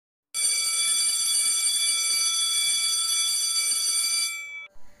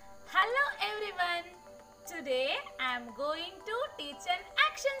Today I am going to teach an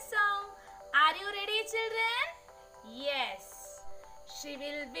action song. Are you ready, children? Yes. She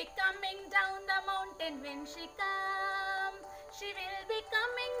will be coming down the mountain when she comes. She will be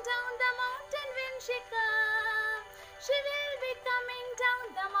coming down the mountain when she comes. She will be coming down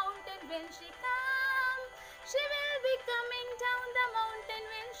the mountain when she comes. She will be coming down the mountain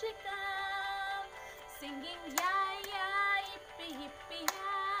when she comes. Singing ya ya yippee yippee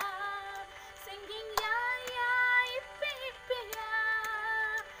ya. Singing ya ya yippee yippee ya.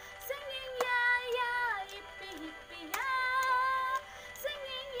 Singing ya ya yippee yippee ya.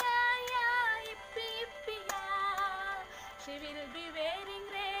 Singing ya ya yippee yippee ya. She will be wearing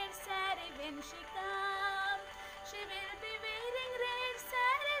red saree when she comes. She will be wearing red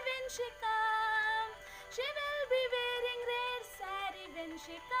saree when she comes. She will be wearing red saree when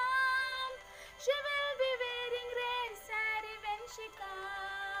she comes. She will be wearing red saree when she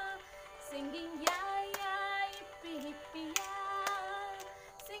comes. Singing ya ya yippee yippee ya.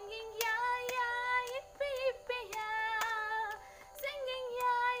 Singing ya ya yippee yippee ya. Singing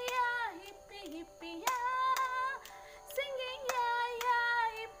ya ya yippee yippee ya. Singing ya ya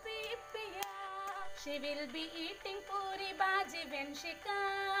yippee yippee ya. She will be eating puri bhaji when she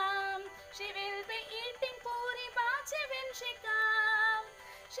comes. She will be eating puri bhaji when she comes.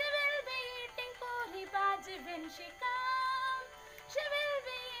 She will be eating puri bhaji when she comes. She will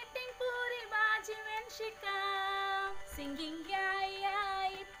be eating puri bhaji when she comes. Singing ya ya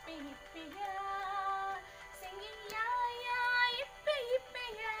yippee yippee ya. Singing ya ya yippee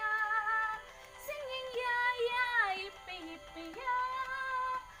yippee ya. Singing ya ya yippee yippee ya.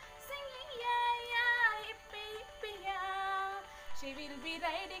 Singing ya ya yippee yippee ya. She will be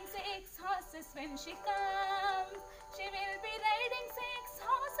riding 6 horses when she comes. She will be riding 6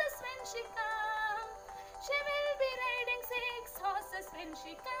 horses when she comes. She will be riding 6 horses when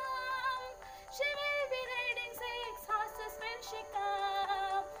she comes. She will be riding 6 horses when she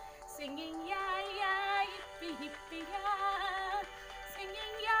comes. Singing ya ya yippee yippee ya.